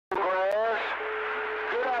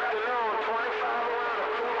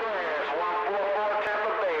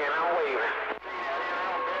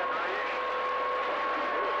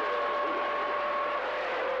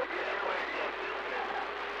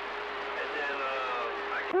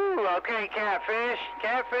Ooh, okay, catfish.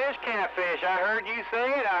 Catfish, catfish. I heard you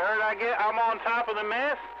say it. I heard I'm on top of the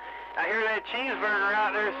mess. I hear that cheeseburger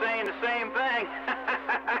out there saying the same thing.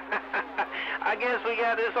 I guess we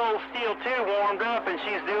got this old steel 2 warmed up and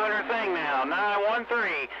she's doing her thing now.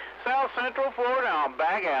 913, South Central Florida. I'm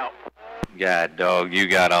back out. God, dog, you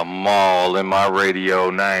got a maul in my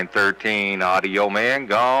radio. 913, Audio Man,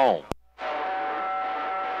 gone.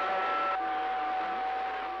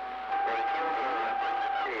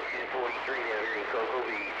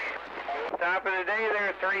 Top of the day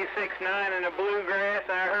there, 369 in the bluegrass.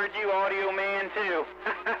 I heard you, Audio Man, too.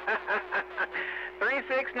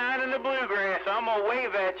 369 in the bluegrass. I'm going to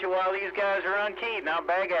wave at you while these guys are unkeyed, and I'll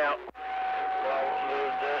bag out. Well,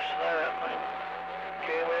 that's that.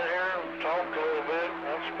 Came in here and talked a little bit.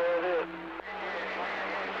 That's about it.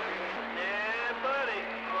 Yeah, buddy.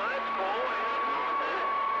 Well, that's cool.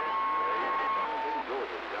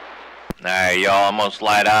 All right, y'all, I'm going to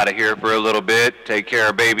slide out of here for a little bit, take care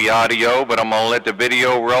of baby audio, but I'm going to let the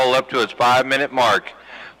video roll up to its 5-minute mark.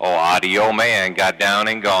 Oh, Audio Man got down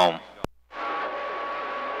and gone.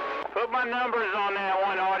 Put my numbers on that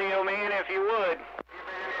one, Audio Man, if you would.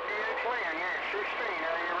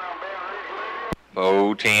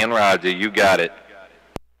 010, Roger, you got it.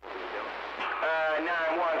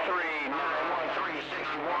 913,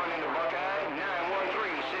 913-61 in the Buckeye.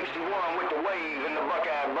 913-61 with the wave in the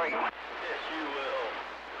Buckeye break. Yes, you will.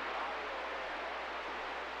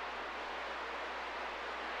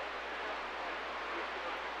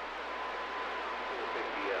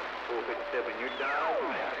 $457, you're down.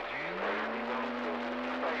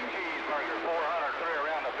 Cheeseburger, 403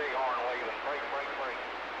 around the bighorn waving. Break, break, break.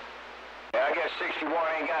 I guess 61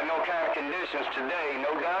 ain't got no kind of conditions today,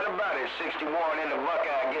 no doubt about it. 61 in the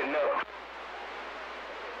Buckeye getting up.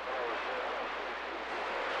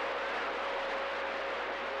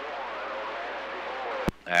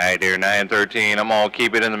 All right, there, 913. I'm going to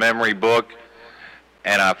keep it in the memory book.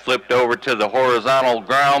 And I flipped over to the horizontal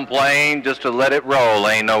ground plane just to let it roll,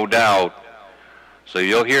 ain't no doubt. So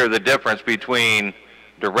you'll hear the difference between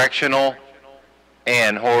directional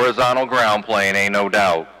and horizontal ground plane, ain't no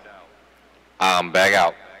doubt. I'm back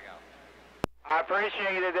out. I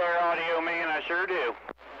appreciate it there, Audio Man. I sure do. It is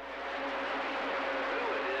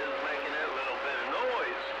making that little bit of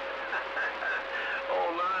noise.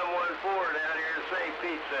 Old 914 down here in St.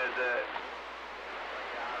 Pete said that.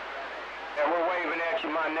 And we're waving at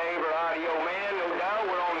you, my neighbor, Audio Man. No doubt,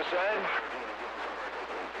 we're on the side.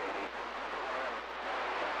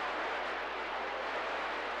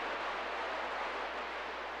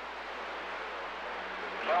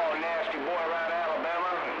 Oh, nasty boy around Alabama.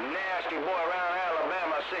 Nasty boy around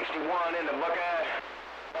Alabama. 61 in the Buckeye.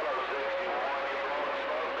 Hello, 61. You're on the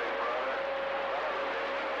slow, big brother.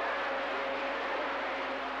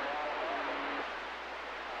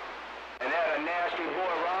 And that a nasty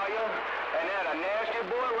boy Raya. And that a nasty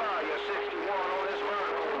boy Raya. 61 on this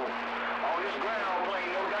vertical. On this ground plane,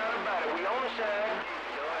 no doubt about it. We on the side.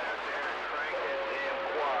 Go out there and crank that damn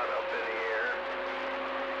quad up in the air.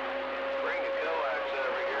 Bring the coax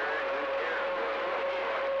over here and who cares what it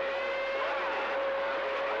looks like.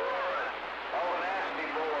 Oh, nasty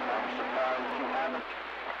boy. I'm surprised you haven't.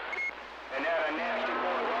 And that a nasty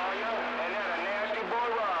boy Raya. And that a nasty boy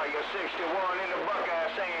Raya. 61 in the Buckeye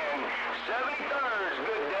saying 73rds.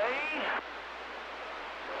 Good day.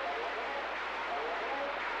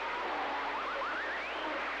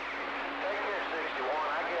 Take care, 61.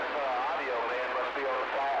 I guess Audio Man must be on the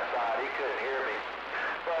flat side. He couldn't hear me.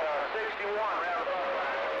 But 61 round up.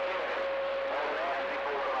 Oh, nasty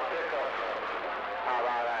boy on my pickup truck. How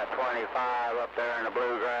about that 25 up there in the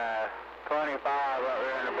bluegrass? 25 up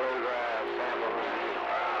there in the bluegrass. Sample.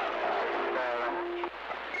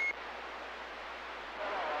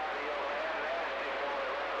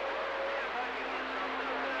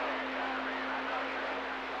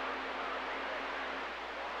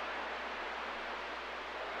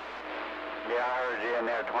 Yeah, I heard you in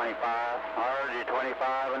there, 25. I heard you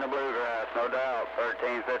 25 in the bluegrass, no doubt.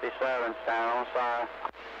 1357, stand on side.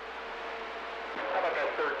 How about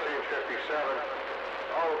that 1357?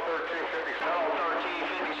 Oh, 1357. Oh,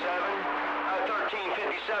 1357.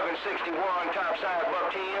 1357, 61, top side,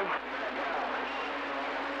 buck 10.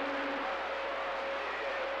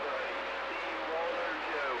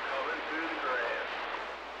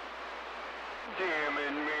 Damn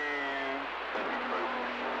it, man.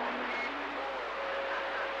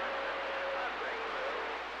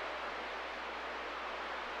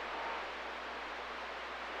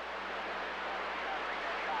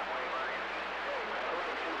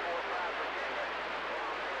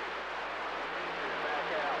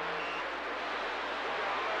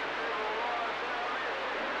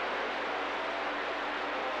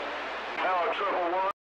 triple one.